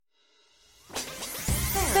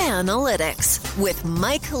Analytics with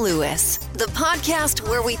Mike Lewis, the podcast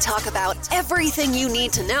where we talk about everything you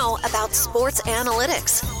need to know about sports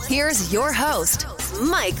analytics. Here's your host,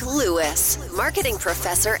 Mike Lewis, marketing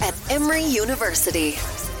professor at Emory University.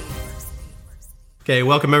 Okay,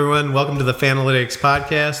 welcome everyone. Welcome to the Fanalytics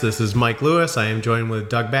podcast. This is Mike Lewis. I am joined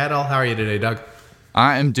with Doug Battle. How are you today, Doug?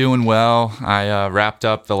 I am doing well. I wrapped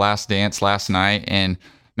up The Last Dance last night, and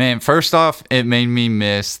man, first off, it made me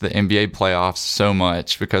miss the NBA playoffs so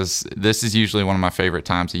much because this is usually one of my favorite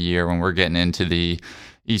times of year when we're getting into the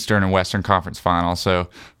Eastern and Western Conference Finals. So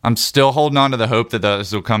I'm still holding on to the hope that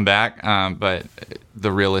those will come back, but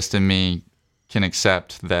the realist in me can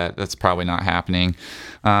accept that that's probably not happening.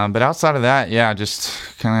 But outside of that, yeah,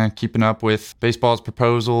 just kind of keeping up with baseball's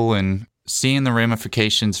proposal and seeing the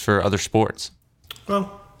ramifications for other sports.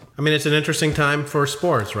 Well, I mean, it's an interesting time for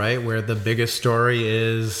sports, right? Where the biggest story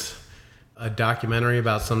is a documentary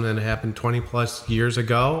about something that happened 20 plus years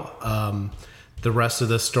ago. The rest of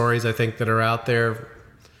the stories, I think, that are out there,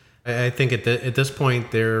 I think at this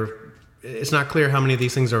point, it's not clear how many of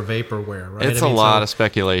these things are vaporware, right? It's a lot of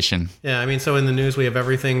speculation. Yeah, I mean, so in the news, we have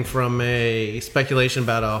everything from a speculation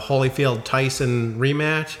about a Holyfield-Tyson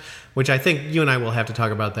rematch, which I think you and I will have to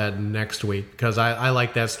talk about that next week because I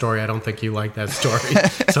like that story. I don't think you like that story.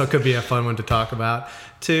 So it could be a fun one to talk about.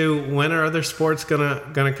 To when are other sports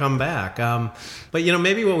gonna come back? But,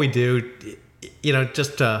 maybe what we do,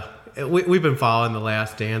 we've been following The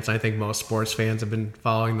Last Dance. I think most sports fans have been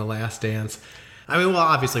following The Last Dance. I mean, well,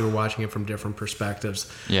 obviously we're watching it from different perspectives.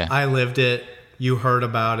 Yeah. I lived it. You heard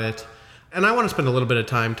about it. And I want to spend a little bit of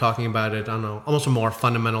time talking about it on almost a more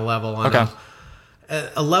fundamental level on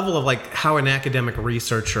a level of like how an academic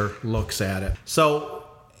researcher looks at it. So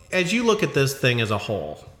as you look at this thing as a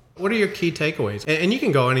whole, what are your key takeaways? And you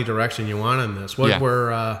can go any direction you want on this. What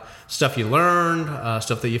were stuff you learned,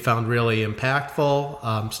 stuff that you found really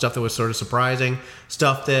impactful, stuff that was sort of surprising,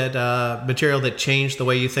 stuff that material that changed the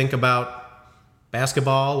way you think about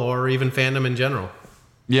basketball or even fandom in general?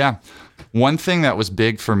 Yeah. One thing that was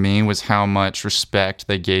big for me was how much respect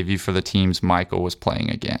they gave you for the teams Michael was playing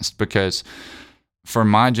against, because for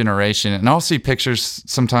my generation, and I'll see pictures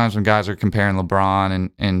sometimes when guys are comparing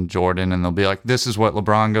LeBron and Jordan, and they'll be like, this is what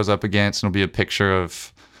LeBron goes up against, and it'll be a picture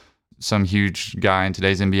of some huge guy in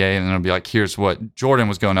today's NBA, and it'll be like, here's what Jordan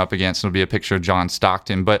was going up against, and it'll be a picture of John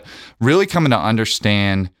Stockton. But really coming to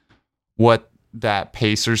understand what that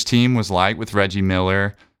Pacers team was like with Reggie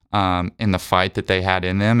Miller in the fight that they had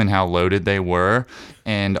in them and how loaded they were,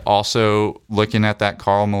 and also looking at that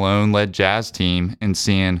Karl Malone-led Jazz team and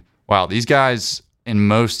seeing, wow, these guys in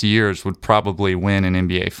most years would probably win an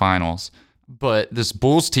NBA Finals. But this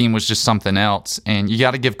Bulls team was just something else. And you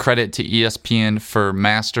got to give credit to ESPN for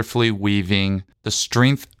masterfully weaving the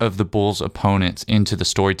strength of the Bulls' opponents into the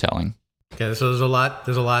storytelling. Okay, so there's a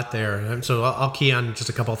lot there. So I'll key on just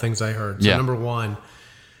a couple of things I heard. So number one,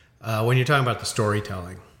 when you're talking about the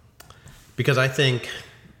storytelling, because I think,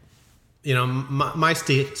 my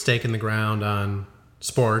stake in the ground on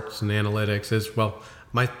sports and analytics is,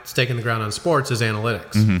 my stake in the ground on sports is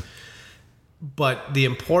analytics. Mm-hmm. But the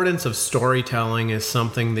importance of storytelling is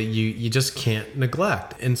something that you just can't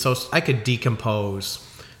neglect. And so I could decompose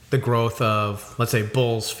the growth of, let's say,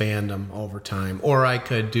 Bulls fandom over time, or I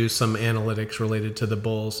could do some analytics related to the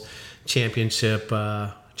Bulls championship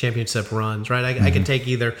runs, right? I could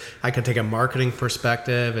take a marketing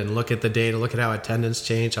perspective and look at the data, look at how attendance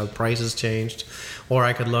changed, how prices changed, or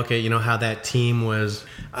I could look at, how that team was.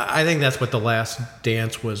 I think that's what The Last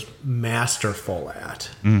Dance was masterful at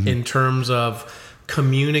in terms of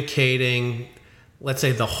communicating, let's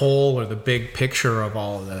say, the whole or the big picture of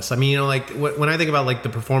all of this. I mean, when I think about the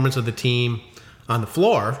performance of the team on the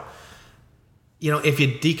floor, if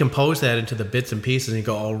you decompose that into the bits and pieces and you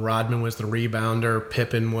go, oh, Rodman was the rebounder,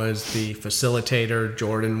 Pippen was the facilitator,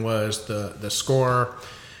 Jordan was the scorer,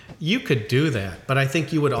 you could do that. But I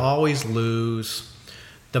think you would always lose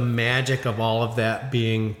the magic of all of that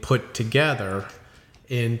being put together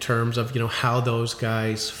in terms of, how those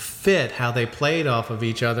guys fit, how they played off of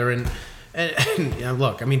each other. And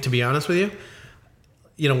look, I mean, to be honest with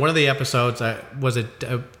you, one of the episodes, was it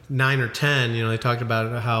 9 or 10, they talked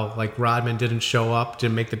about how Rodman didn't show up,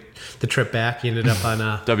 didn't make the trip back. He ended up on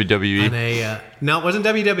a WWE. No, it wasn't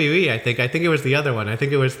WWE. I think it was the other one. I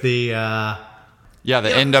think it was the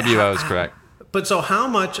NWO is correct. But so how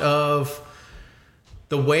much of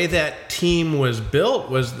the way that team was built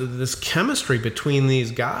was this chemistry between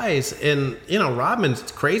these guys, and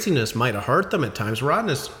Rodman's craziness might have hurt them at times.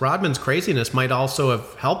 Rodman's craziness might also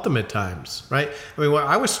have helped them at times, right? I mean,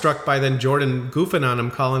 I was struck by then Jordan goofing on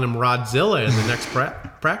him, calling him Rodzilla in the next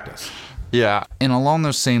practice. Yeah. And along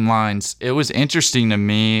those same lines, it was interesting to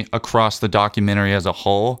me across the documentary as a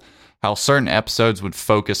whole how certain episodes would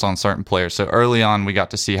focus on certain players. So early on, we got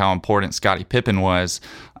to see how important Scottie Pippen was,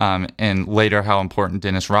 and later how important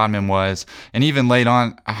Dennis Rodman was, and even late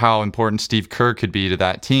on how important Steve Kerr could be to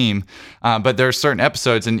that team. But there are certain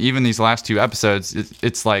episodes, and even these last 2 episodes,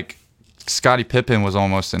 it's like Scottie Pippen was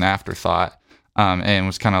almost an afterthought, and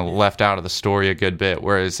was kind of left out of the story a good bit,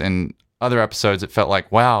 whereas in other episodes, it felt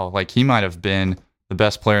like, wow, like he might have been the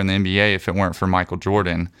best player in the NBA if it weren't for Michael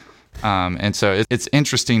Jordan. And so it's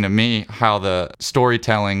interesting to me how the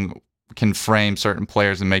storytelling can frame certain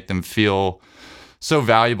players and make them feel so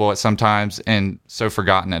valuable at some times and so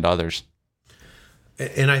forgotten at others.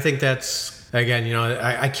 And I think that's, again,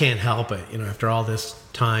 I can't help it, after all this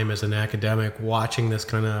time as an academic, watching this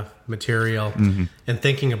kind of material and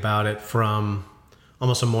thinking about it from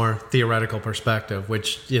almost a more theoretical perspective,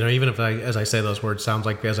 which, even if as I say those words, sounds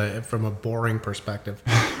like from a boring perspective.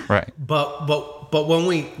 Right. But when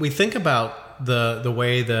we think about the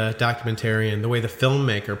way the documentarian, the way the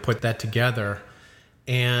filmmaker put that together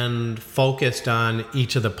and focused on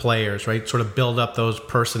each of the players, right? Sort of build up those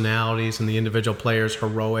personalities and the individual players'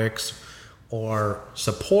 heroics or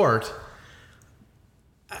support.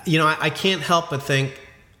 I can't help but think,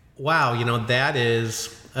 wow, that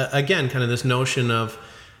is, again, kind of this notion of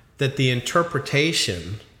that the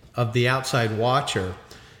interpretation of the outside watcher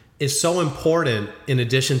is so important in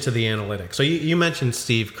addition to the analytics. So you mentioned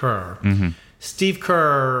Steve Kerr. Mm-hmm. Steve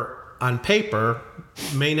Kerr on paper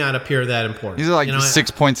may not appear that important. He's like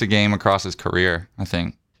 6 points a game across his career, I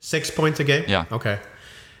think. 6 points a game? Yeah. Okay.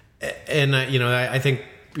 And, I think,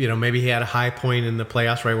 maybe he had a high point in the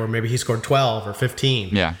playoffs, right, where maybe he scored 12 or 15.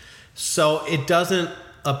 Yeah. So it doesn't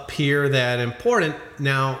appear that important.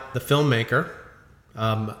 Now, the filmmaker,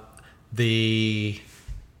 the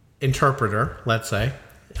interpreter, let's say,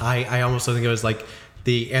 I almost think it was like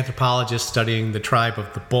the anthropologist studying the tribe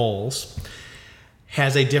of the bulls,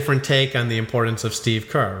 has a different take on the importance of Steve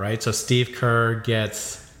Kerr, right? So Steve Kerr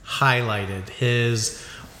gets highlighted. His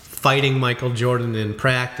fighting Michael Jordan in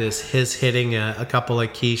practice, his hitting a couple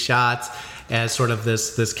of key shots as sort of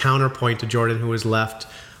this counterpoint to Jordan, who was left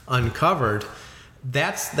uncovered.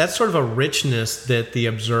 That's sort of a richness that the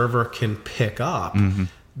observer can pick up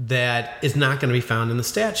that is not going to be found in the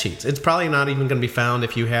stat sheets. It's probably not even going to be found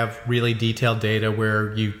if you have really detailed data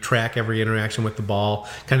where you track every interaction with the ball,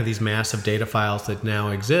 kind of these massive data files that now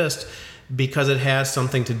exist, because it has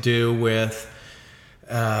something to do with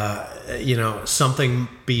something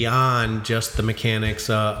beyond just the mechanics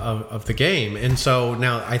of the game. And so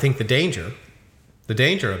now I think the danger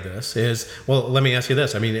of this is, well, let me ask you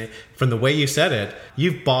this. I mean, from the way you said it,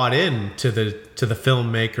 you've bought into the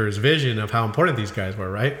filmmaker's vision of how important these guys were,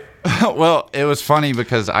 right? Well, it was funny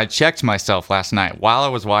because I checked myself last night while I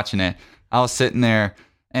was watching it. I was sitting there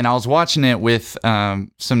and I was watching it with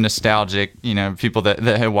some nostalgic, people that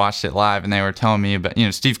had watched it live, and they were telling me about,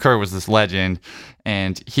 Steve Kerr was this legend,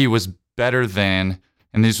 and he was better than,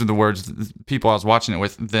 and these were the words people I was watching it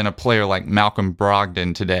with, than a player like Malcolm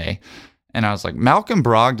Brogdon today. And I was like, Malcolm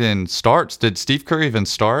Brogdon starts. Did Steve Kerr even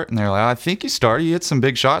start? And they're like, I think he started. He hit some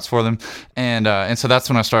big shots for them. And so that's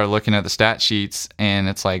when I started looking at the stat sheets. And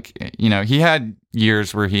it's like, he had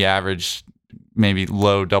years where he averaged maybe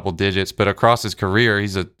low double digits, but across his career,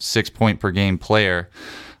 he's a 6 point per game player.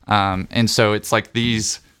 And so it's like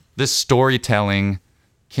this storytelling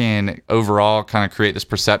can overall kind of create this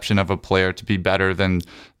perception of a player to be better than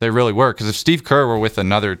they really were. Because if Steve Kerr were with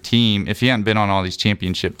another team, if he hadn't been on all these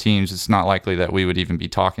championship teams, it's not likely that we would even be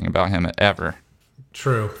talking about him ever.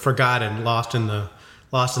 True. Forgotten, lost in the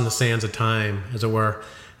sands of time, as it were.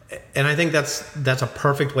 And I think that's a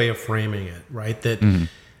perfect way of framing it, right? That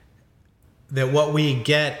that what we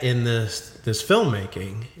get in this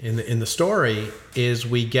filmmaking, in the story, is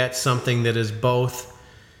we get something that is both.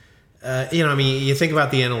 You think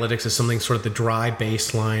about the analytics as something sort of the dry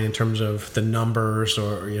baseline in terms of the numbers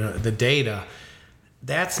or, the data.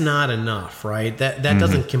 That's not enough, right? That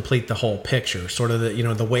doesn't complete the whole picture. Sort of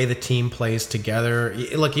the way the team plays together.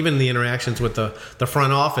 Look, even the interactions with the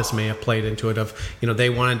front office may have played into it of, they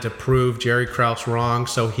wanted to prove Jerry Krause wrong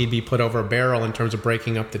so he'd be put over a barrel in terms of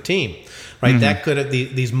breaking up the team, right? That could have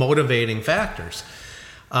these motivating factors.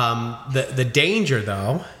 The danger,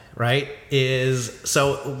 though, right, is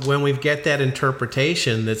so when we get that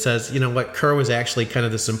interpretation that says, Kerr was actually kind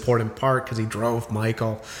of this important part because he drove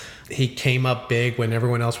Michael. He came up big when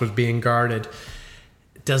everyone else was being guarded.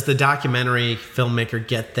 Does the documentary filmmaker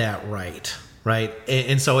get that right? Right?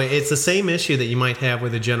 And so it's the same issue that you might have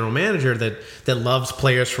with a general manager that loves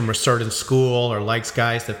players from a certain school or likes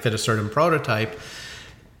guys that fit a certain prototype,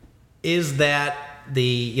 is that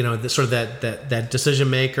the sort of that decision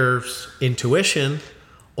maker's intuition,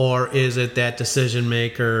 or is it that decision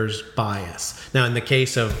maker's bias? Now, in the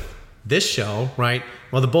case of this show, right?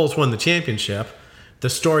 Well, the Bulls won the championship. The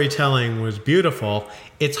storytelling was beautiful.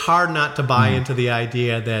 It's hard not to buy into the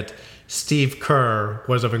idea that Steve Kerr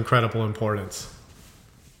was of incredible importance.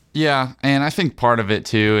 Yeah, and I think part of it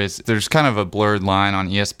too is there's kind of a blurred line on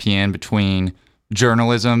ESPN between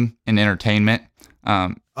journalism and entertainment.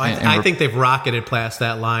 I think they've rocketed past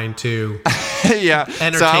that line to yeah,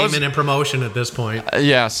 entertainment and promotion at this point.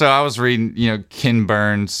 So I was reading, Ken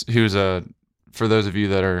Burns, who's for those of you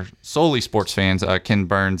that are solely sports fans, Ken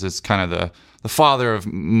Burns is kind of the father of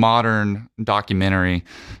modern documentary,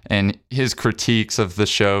 and his critiques of the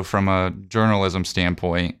show from a journalism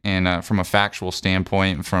standpoint and from a factual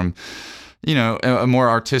standpoint, from a more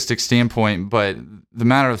artistic standpoint. But the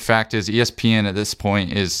matter of the fact is, ESPN at this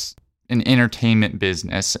point is an entertainment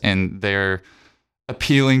business, and they're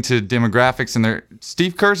appealing to demographics, and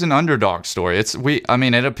Steve Kerr's an underdog story. It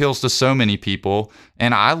appeals to so many people,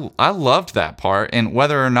 and I loved that part. And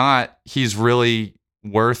whether or not he's really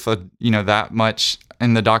worth that much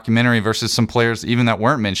in the documentary versus some players even that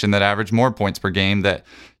weren't mentioned that average more points per game that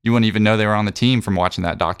you wouldn't even know they were on the team from watching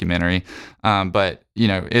that documentary. But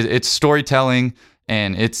it's storytelling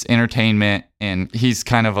and it's entertainment, and he's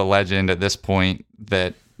kind of a legend at this point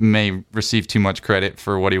that may receive too much credit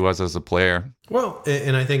for what he was as a player. Well,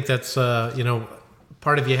 and I think that's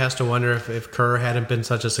part of you has to wonder if Kerr hadn't been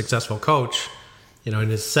such a successful coach, in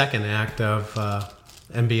his second act of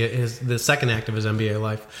the second act of his NBA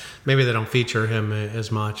life. Maybe they don't feature him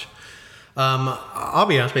as much. I'll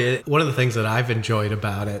be honest with you, one of the things that I've enjoyed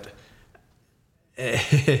about it,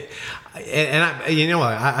 and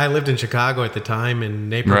I lived in Chicago at the time, in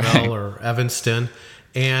Naperville or Evanston,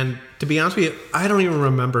 and to be honest with you, I don't even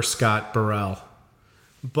remember Scott Burrell.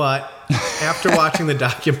 But after watching the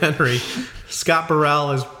documentary, Scott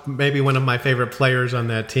Burrell is maybe one of my favorite players on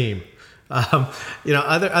that team.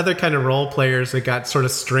 Other kind of role players that got sort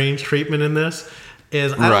of strange treatment in this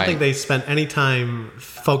is I don't think they spent any time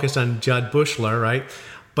focused on Judd Buechler, right?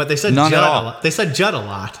 But they said Judd a lot. They said Judd a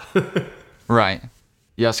lot. Right.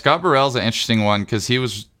 Yeah, Scott Burrell's an interesting one because he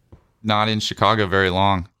was not in Chicago very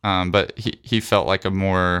long, but he felt like a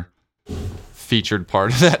more featured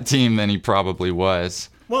part of that team than he probably was.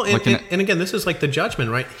 Well, and again, this is like the judgment,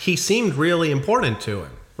 right? He seemed really important to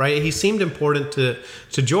him, right? He seemed important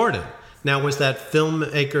to Jordan. Now, was that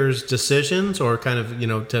filmmakers' decisions or kind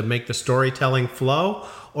of, to make the storytelling flow,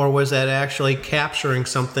 or was that actually capturing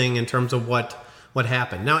something in terms of what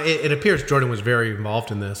happened? Now, it appears Jordan was very involved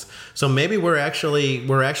in this. So maybe we're actually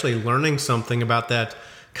learning something about that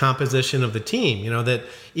composition of the team, that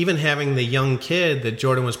even having the young kid that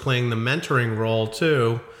Jordan was playing the mentoring role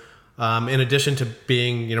too, in addition to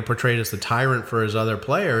being, portrayed as the tyrant for his other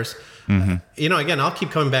players. Mm-hmm. Again, I'll keep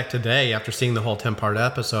coming back today after seeing the whole 10-part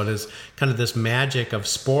episode is kind of this magic of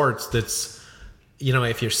sports that's,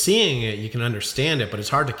 if you're seeing it, you can understand it, but it's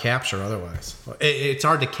hard to capture otherwise. It's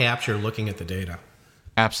hard to capture looking at the data.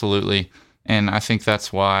 Absolutely. And I think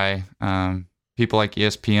that's why people like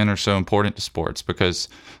ESPN are so important to sports, because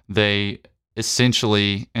they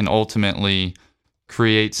essentially and ultimately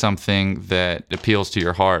create something that appeals to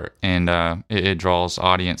your heart, and it draws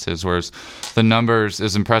audiences, whereas the numbers,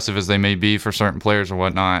 as impressive as they may be for certain players or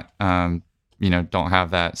whatnot, don't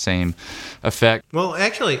have that same effect. Well,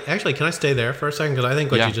 actually, can I stay there for a second? Because I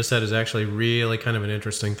think what you just said is actually really kind of an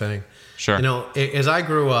interesting thing. Sure. As I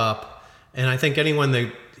grew up, and I think anyone that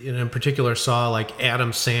in particular saw like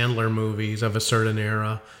Adam Sandler movies of a certain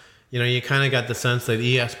era, you kind of got the sense that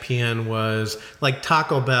ESPN was like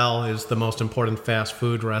Taco Bell is the most important fast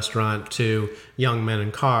food restaurant to young men in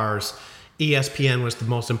cars. ESPN was the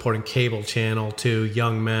most important cable channel to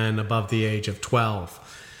young men above the age of 12.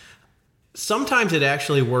 Sometimes it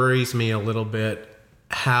actually worries me a little bit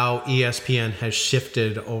how ESPN has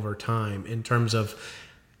shifted over time in terms of,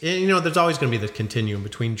 there's always going to be the continuum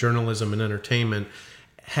between journalism and entertainment.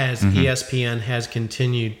 ESPN has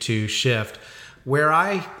continued to shift. Where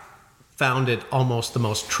I found it almost the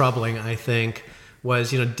most troubling, I think,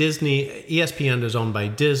 was, Disney, ESPN is owned by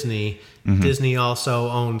Disney. Mm-hmm. Disney also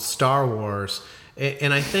owns Star Wars.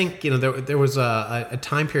 And I think, there was a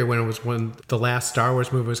time period when the last Star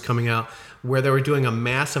Wars movie was coming out where they were doing a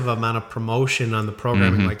massive amount of promotion on the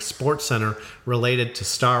programming, like SportsCenter, related to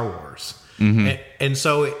Star Wars. Mm-hmm. And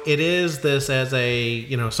so it is this, as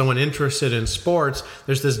a, someone interested in sports,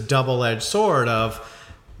 there's this double-edged sword of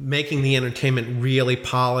making the entertainment really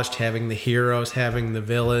polished, having the heroes, having the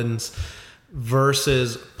villains,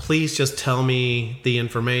 versus please just tell me the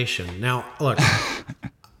information. Now, look,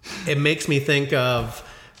 it makes me think of,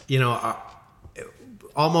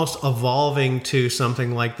 almost evolving to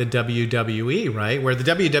something like the WWE, right? Where the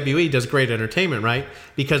WWE does great entertainment, right?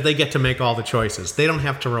 Because they get to make all the choices. They don't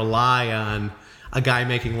have to rely on a guy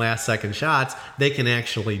making last second shots. They can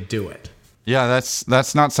actually do it. Yeah,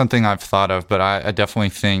 that's not something I've thought of, but I definitely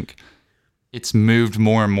think it's moved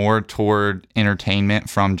more and more toward entertainment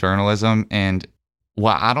from journalism. And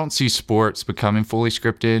while I don't see sports becoming fully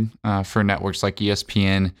scripted for networks like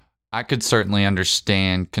ESPN, I could certainly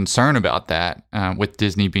understand concern about that with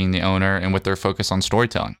Disney being the owner and with their focus on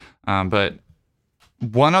storytelling. But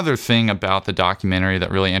one other thing about the documentary that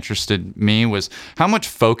really interested me was how much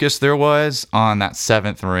focus there was on that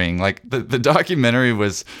seventh ring. Like the documentary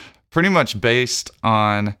was pretty much based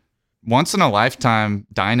on once-in-a-lifetime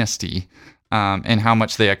dynasty and how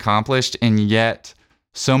much they accomplished, and yet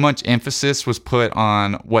so much emphasis was put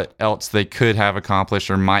on what else they could have accomplished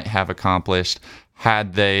or might have accomplished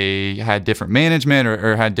had they had different management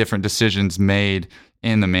or had different decisions made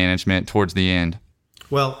in the management towards the end.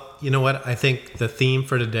 Well, you know what? I think the theme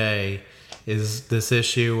for today is this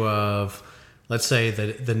issue of, let's say,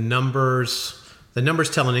 the numbers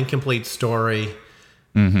tell an incomplete story.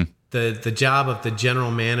 Mm-hmm. The job of the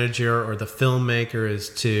general manager or the filmmaker is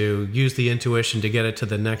to use the intuition to get it to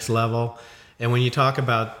the next level. And when you talk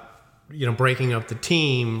about, breaking up the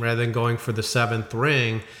team rather than going for the seventh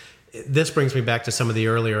ring, this brings me back to some of the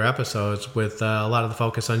earlier episodes with a lot of the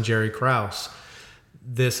focus on Jerry Krause.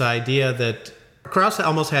 This idea that Krause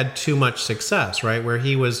almost had too much success, right? Where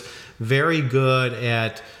he was very good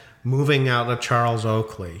at moving out a Charles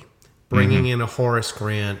Oakley, bringing in a Horace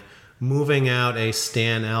Grant, moving out a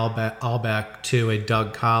Stan Albeck to a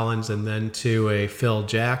Doug Collins and then to a Phil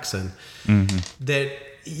Jackson. That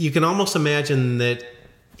you can almost imagine that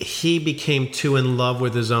he became too in love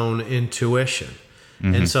with his own intuition.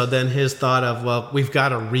 And so then his thought of, well, we've got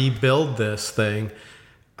to rebuild this thing.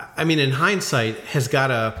 I mean, in hindsight, has got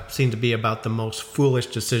to seem to be about the most foolish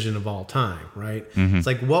decision of all time, right? It's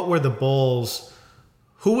like, what were the Bulls?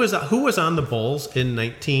 Who was on the Bulls in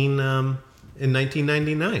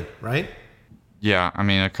 1999, right? Yeah, I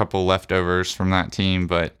mean, a couple leftovers from that team,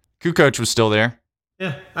 but Kukoc was still there.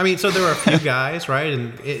 Yeah, I mean, so there were a few guys, right?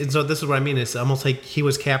 And so this is what I mean. It's almost like he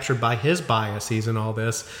was captured by his biases and all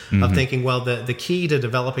this of thinking, well, the key to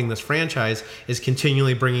developing this franchise is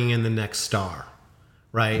continually bringing in the next star,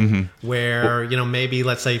 right? Where, maybe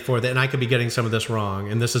let's say and I could be getting some of this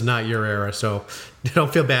wrong, and this is not your era, so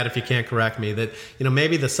don't feel bad if you can't correct me, that,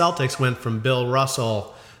 maybe the Celtics went from Bill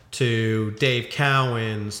Russell to Dave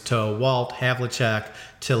Cowens to Walt Havlicek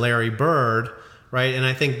to Larry Bird, right? And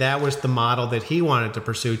I think that was the model that he wanted to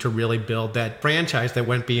pursue to really build that franchise that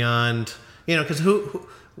went beyond, because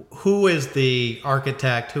who is the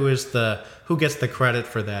architect? Who gets the credit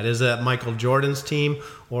for that? Is that Michael Jordan's team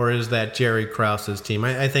or is that Jerry Krause's team?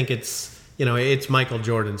 I think it's Michael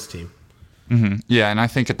Jordan's team. Yeah, and I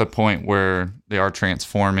think at the point where they are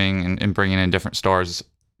transforming and bringing in different stars,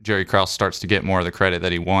 Jerry Krause starts to get more of the credit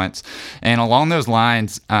that he wants. And along those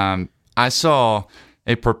lines, I saw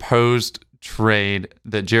a proposed trade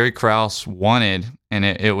that Jerry Krause wanted, and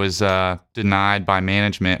it was denied by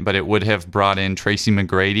management, but it would have brought in Tracy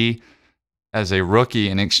McGrady as a rookie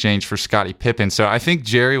in exchange for Scottie Pippen. So I think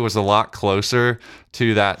Jerry was a lot closer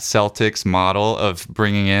to that Celtics model of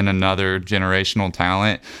bringing in another generational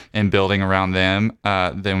talent and building around them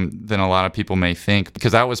than a lot of people may think,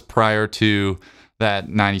 because that was prior to that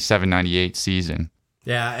 97-98 season.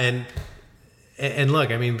 Yeah, and look,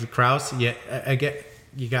 I mean, Krause, yeah,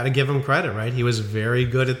 you got to give him credit, right? He was very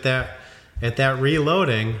good at that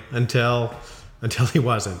reloading until he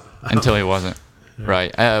wasn't. Until he wasn't. Yeah.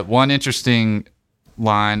 Right. One interesting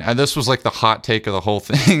line, this was like the hot take of the whole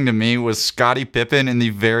thing to me, was Scottie Pippen in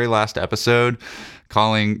the very last episode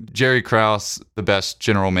calling Jerry Krause the best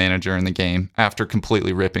general manager in the game after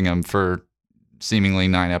completely ripping him for seemingly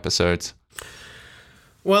 9 episodes.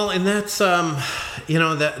 Well, and that's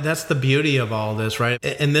that's the beauty of all this, right?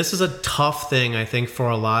 And this is a tough thing, I think,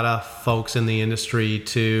 for a lot of folks in the industry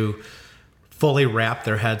to fully wrap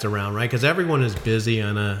their heads around, right? Because everyone is busy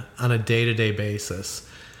on a day-to-day basis.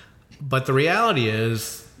 But the reality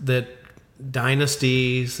is that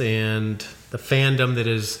dynasties and the fandom that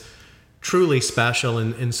is truly special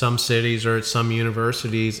in some cities or at some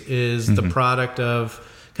universities is the product of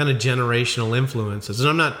kind of generational influences. And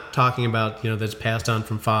I'm not talking about, that's passed on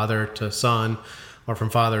from father to son or from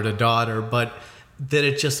father to daughter, but that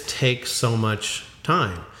it just takes so much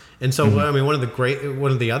time. And so, I mean, one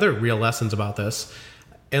of the other real lessons about this,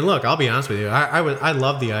 and look, I'll be honest with you, I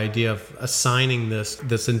love the idea of assigning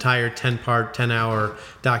this entire 10-hour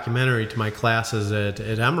documentary to my classes at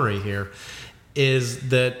Emory here, is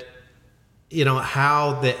that,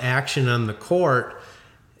 how the action on the court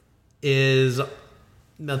is,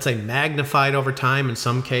 let's say, magnified over time in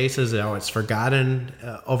some cases. It's forgotten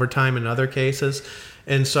over time in other cases.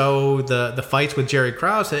 And so the fights with Jerry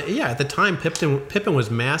Krause, at the time, Pippen was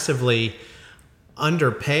massively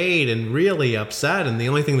underpaid and really upset. And the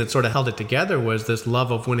only thing that sort of held it together was this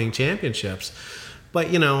love of winning championships.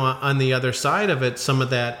 But, on the other side of it, some of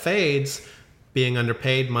that fades. Being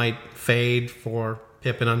underpaid might fade for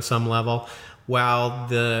Pippen on some level, while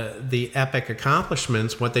the epic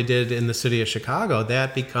accomplishments, what they did in the city of Chicago,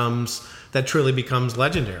 that truly becomes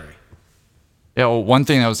legendary. Yeah, well, one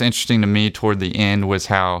thing that was interesting to me toward the end was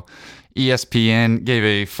how ESPN gave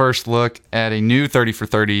a first look at a new 30 for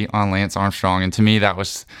 30 on Lance Armstrong. And to me, that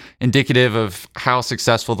was indicative of how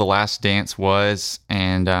successful The Last Dance was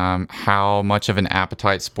and how much of an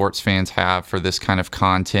appetite sports fans have for this kind of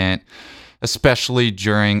content, especially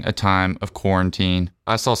during a time of quarantine.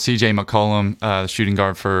 I saw CJ McCollum, the shooting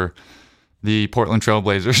guard for the Portland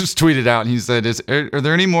Trailblazers, tweeted out, and he said, are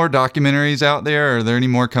there any more documentaries out there? Are there any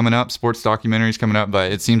more coming up, sports documentaries coming up?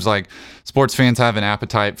 But it seems like sports fans have an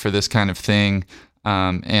appetite for this kind of thing,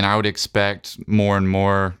 and I would expect more and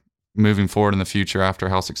more moving forward in the future after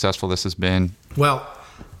how successful this has been. Well,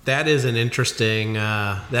 that is an interesting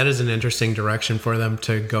direction for them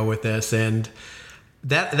to go with this, and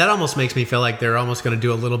that almost makes me feel like they're almost going to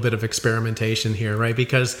do a little bit of experimentation here, right?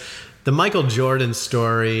 Because the Michael Jordan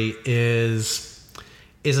story is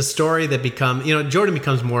a story that Jordan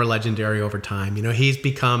becomes more legendary over time. He's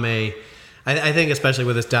become I think especially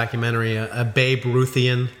with this documentary, a Babe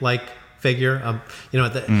Ruthian like figure.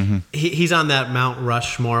 He's on that Mount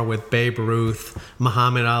Rushmore with Babe Ruth,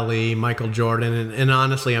 Muhammad Ali, Michael Jordan, and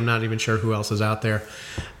honestly, I'm not even sure who else is out there.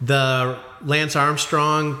 The Lance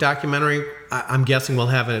Armstrong documentary, I'm guessing, will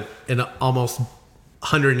have an almost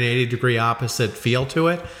 180-degree opposite feel to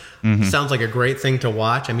it. Mm-hmm. Sounds like a great thing to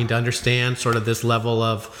watch. I mean, to understand sort of this level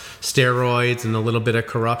of steroids and a little bit of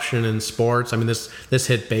corruption in sports. I mean, this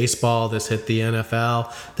hit baseball, this hit the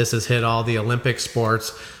NFL, this has hit all the Olympic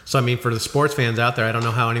sports. So, I mean, for the sports fans out there, I don't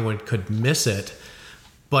know how anyone could miss it.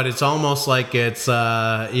 But it's almost like it's,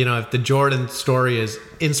 if the Jordan story is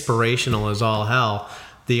inspirational as all hell,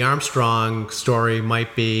 the Armstrong story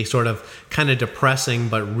might be sort of kind of depressing,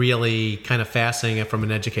 but really kind of fascinating from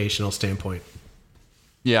an educational standpoint.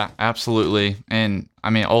 Yeah, absolutely. And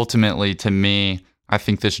I mean, ultimately, to me, I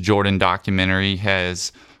think this Jordan documentary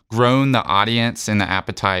has grown the audience and the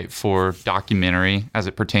appetite for documentary as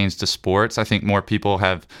it pertains to sports. I think more people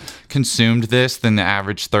have consumed this than the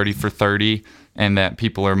average 30 for 30, and that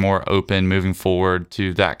people are more open moving forward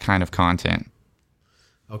to that kind of content.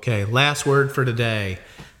 Okay, last word for today.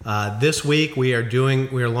 This week we are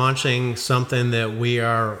launching something that we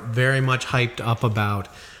are very much hyped up about.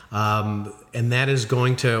 And that is we're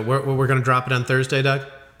going to drop it on Thursday, Doug?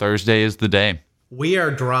 Thursday is the day. We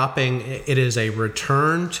are dropping, it is a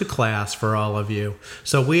return to class for all of you.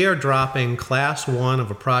 So we are dropping class 1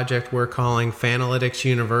 of a project we're calling Fanalytics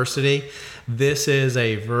University. This is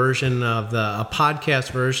a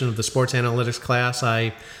podcast version of the sports analytics class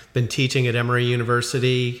I've been teaching at Emory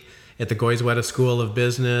University at the Goizueta School of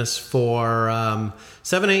Business for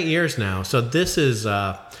 7-8 years now. So this is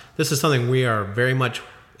something we are very much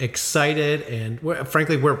excited and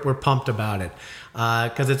frankly we're pumped about it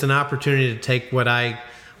because it's an opportunity to take what I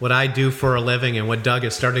do for a living and what Doug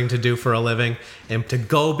is starting to do for a living and to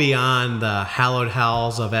go beyond the hallowed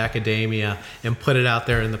halls of academia and put it out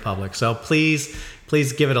there in the public. So please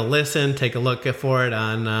give it a listen, take a look for it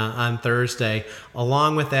on Thursday.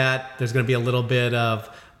 Along with that, there's going to be a little bit of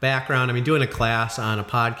background. I mean, doing a class on a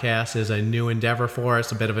podcast is a new endeavor for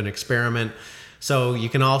us, a bit of an experiment. So you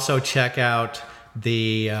can also check out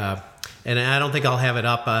and I don't think I'll have it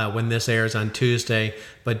up when this airs on Tuesday,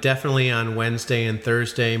 but definitely on Wednesday and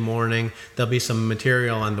Thursday morning, there'll be some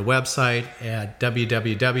material on the website at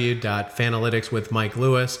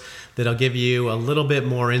www.fanalyticswithmikelewis that'll give you a little bit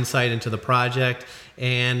more insight into the project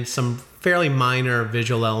and some fairly minor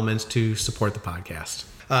visual elements to support the podcast.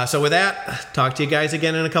 So with that, talk to you guys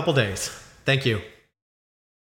again in a couple days. Thank you.